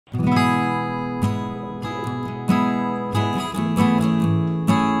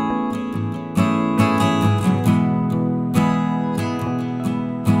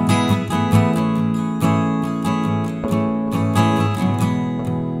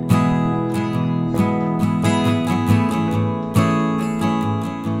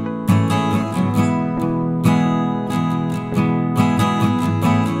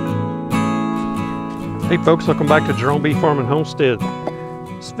folks, welcome back to Jerome Bee Farm and Homestead.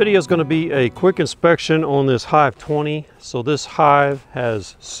 This video is going to be a quick inspection on this Hive 20. So this hive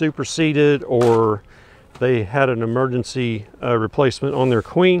has superseded, or they had an emergency replacement on their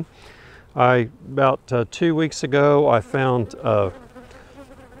queen. About 2 weeks ago, I found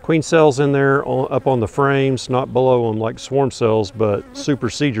queen cells in there up on the frames, not below them like swarm cells, but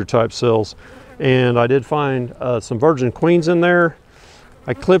Supercedure type cells. And I did find some virgin queens in there.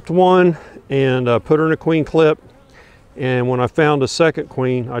 I clipped one and put her in a queen clip. And when I found a second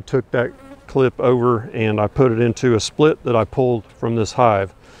queen, I took that clip over and I put it into a split that I pulled from this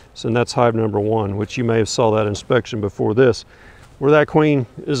hive. So that's hive number 1, which you may have saw that inspection before this, where that queen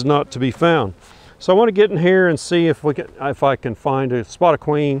is not to be found. So I want to get in here and see if I can find a spot a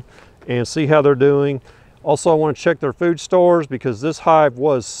queen and see how they're doing. Also, I want to check their food stores, because this hive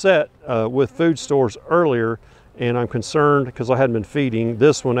was set with food stores earlier, and I'm concerned because I hadn't been feeding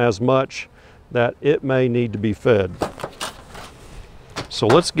this one as much that it may need to be fed. So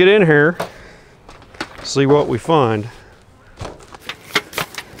let's get in here, see what we find.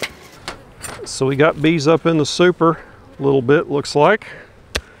 So we got bees up in the super a little bit, looks like,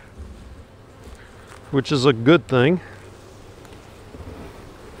 which is a good thing.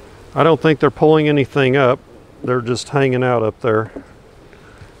 I don't think they're pulling anything up. They're just hanging out up there.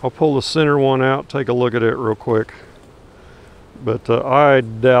 I'll pull the center one out, take a look at it real quick. But I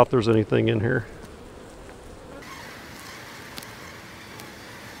doubt there's anything in here.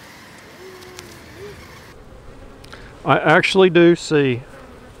 I actually do see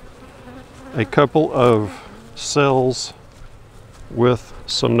a couple of cells with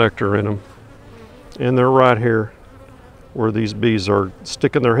some nectar in them. And they're right here where these bees are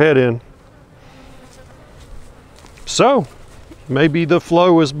sticking their head in. So maybe the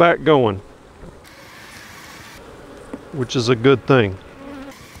flow is back going, which is a good thing.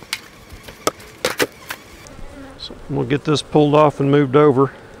 So we'll get this pulled off and moved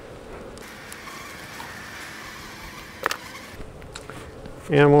over.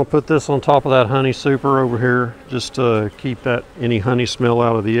 And I'm going to put this on top of that honey super over here, just to keep any honey smell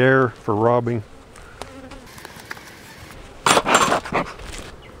out of the air for robbing.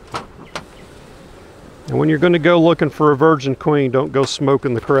 And when you're going to go looking for a virgin queen, don't go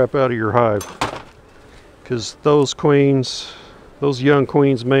smoking the crap out of your hive. Because those queens, those young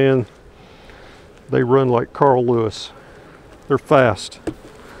queens, man, they run like Carl Lewis. They're fast.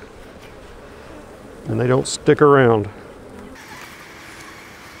 And they don't stick around.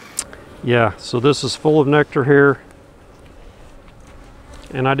 Yeah, so this is full of nectar here.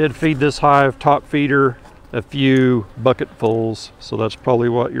 And I did feed this hive top feeder a few bucketfuls, so that's probably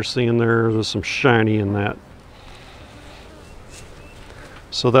what you're seeing there. There's some shiny in that,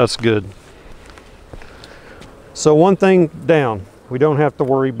 so that's good. So one thing down, we don't have to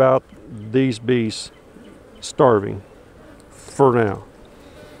worry about these bees starving for now.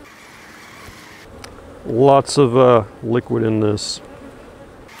 Lots of liquid in this.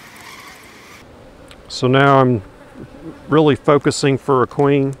 So now I'm really focusing for a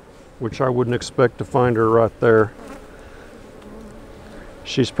queen, which I wouldn't expect to find her right there.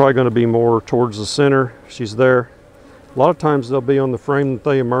 She's probably going to be more towards the center. She's there. A lot of times they'll be on the frame that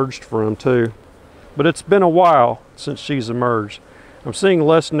they emerged from too. But it's been a while since she's emerged. I'm seeing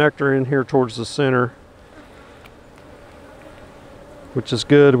less nectar in here towards the center, which is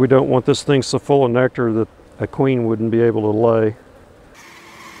good. We don't want this thing so full of nectar that a queen wouldn't be able to lay.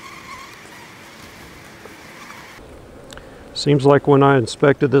 Seems like when I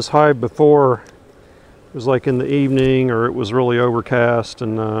inspected this hive before, it was like in the evening, or it was really overcast,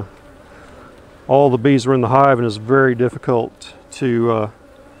 and all the bees were in the hive, and it's very difficult to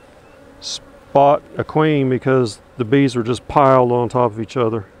spot a queen because the bees are just piled on top of each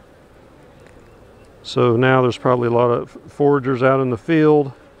other. So now there's probably a lot of foragers out in the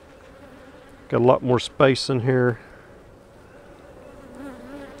field. Got a lot more space in here.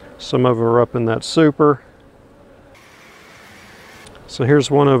 Some of them are up in that super. So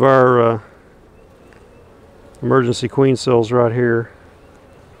here's one of our emergency queen cells right here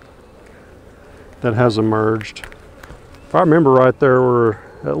that has emerged. If I remember right, there were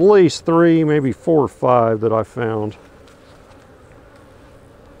at least 3, maybe 4 or 5 that I found.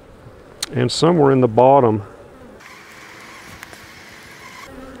 And some were in the bottom.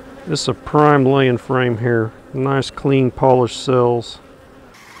 This is a prime laying frame here. Nice, clean, polished cells.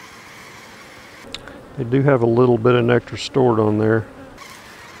 They do have a little bit of nectar stored on there.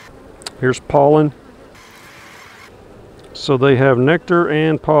 Here's pollen. So they have nectar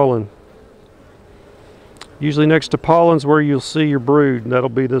and pollen. Usually next to pollen's where you'll see your brood. That'll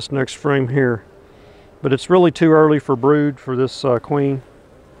be this next frame here. But it's really too early for brood for this queen.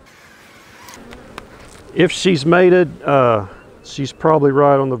 If she's mated, she's probably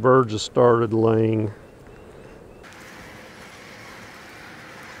right on the verge of started laying.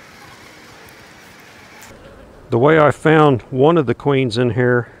 The way I found one of the queens in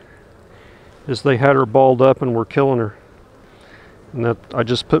here is they had her balled up and were killing her. And that I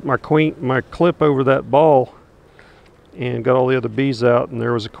just put my clip over that ball and got all the other bees out, and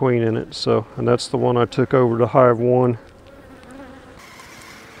there was a queen in it. So, and that's the one I took over to Hive 1.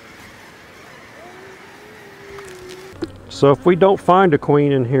 So if we don't find a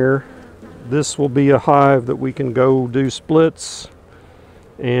queen in here, this will be a hive that we can go do splits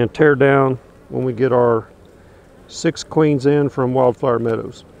and tear down when we get our 6 queens in from Wildflower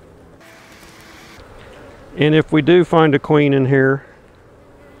Meadows. And if we do find a queen in here,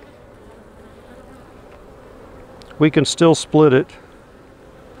 we can still split it.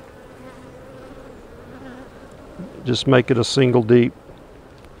 Just make it a single deep.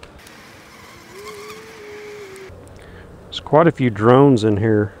 There's quite a few drones in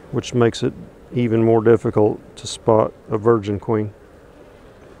here, which makes it even more difficult to spot a virgin queen.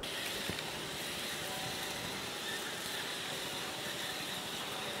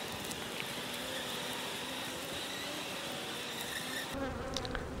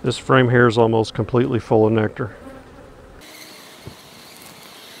 This frame here is almost completely full of nectar.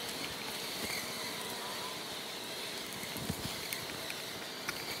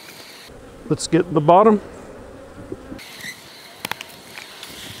 Let's get to the bottom.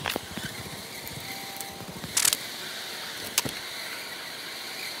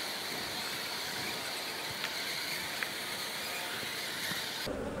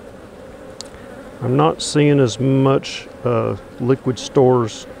 I'm not seeing as much liquid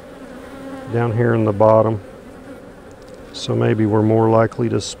stores down here in the bottom, so maybe we're more likely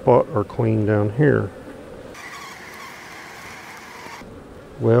to spot our queen down here.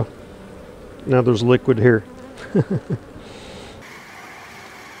 Well, now there's liquid here.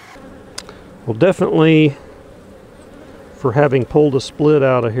 Well, definitely for having pulled a split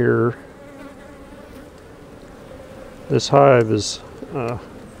out of here, this hive is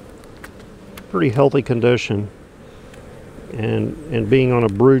pretty healthy condition, and being on a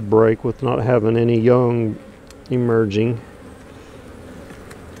brood break with not having any young emerging.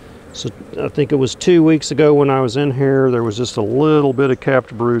 So I think it was 2 weeks ago when I was in here, there was just a little bit of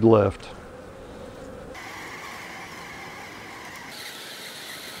capped brood left.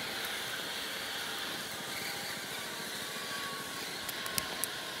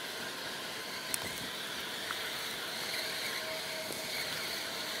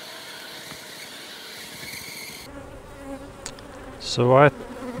 So I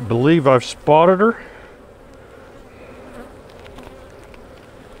believe I've spotted her.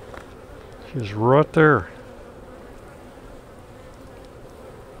 She's right there.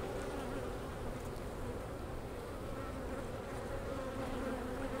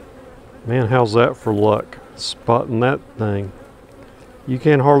 Man, how's that for luck, spotting that thing? You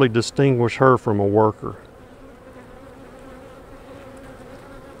can't hardly distinguish her from a worker.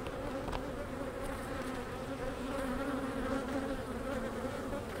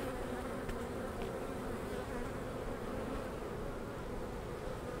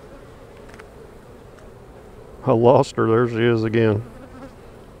 I lost her. There she is again.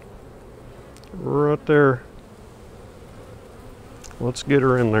 Right there. Let's get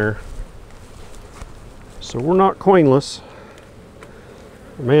her in there. So we're not queenless.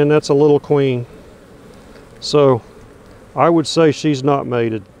 Man, that's a little queen. So I would say she's not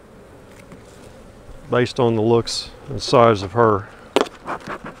mated based on the looks and size of her.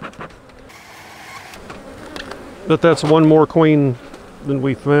 But that's one more queen than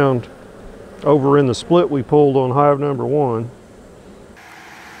we found over in the split we pulled on hive number 1.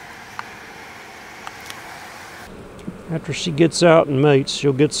 After she gets out and mates,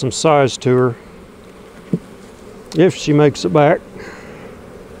 she'll get some size to her, if she makes it back.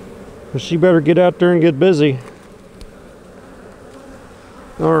 But she better get out there and get busy.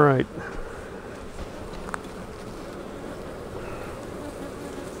 All right.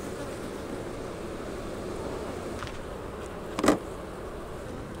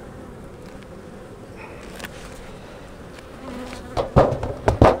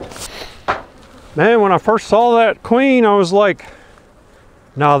 Man, when I first saw that queen, I was like,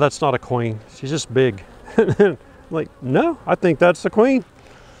 no, that's not a queen. She's just big. Like, no, I think that's the queen.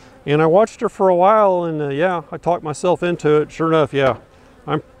 And I watched her for a while, and yeah, I talked myself into it. Sure enough, yeah,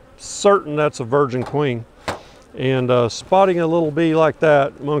 I'm certain that's a virgin queen. And spotting a little bee like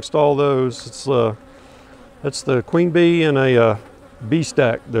that amongst all those, it's the queen bee and a bee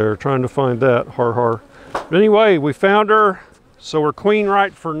stack there, trying to find that, har har. But anyway, we found her, so we're queen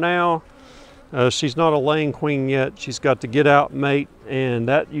right for now. She's not a laying queen yet. She's got to get out, mate, and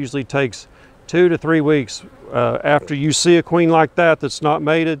that usually takes 2 to 3 weeks. After you see a queen like that that's not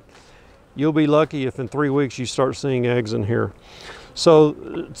mated, you'll be lucky if in 3 weeks you start seeing eggs in here. So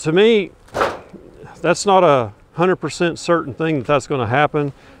to me, that's not a 100% certain thing that that's going to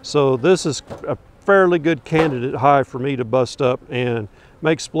happen. So this is a fairly good candidate hive for me to bust up and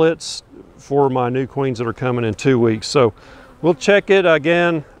make splits for my new queens that are coming in 2 weeks. So we'll check it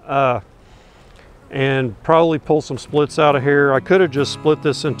again and probably pull some splits out of here. I could have just split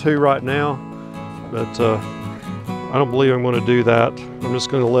this in 2 right now, but I don't believe I'm going to do that. I'm just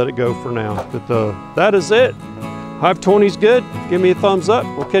going to let it go for now. But that is it. Hive 20 is good. Give me a thumbs up.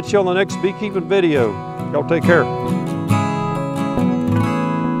 We'll catch you on the next beekeeping video. Y'all take care.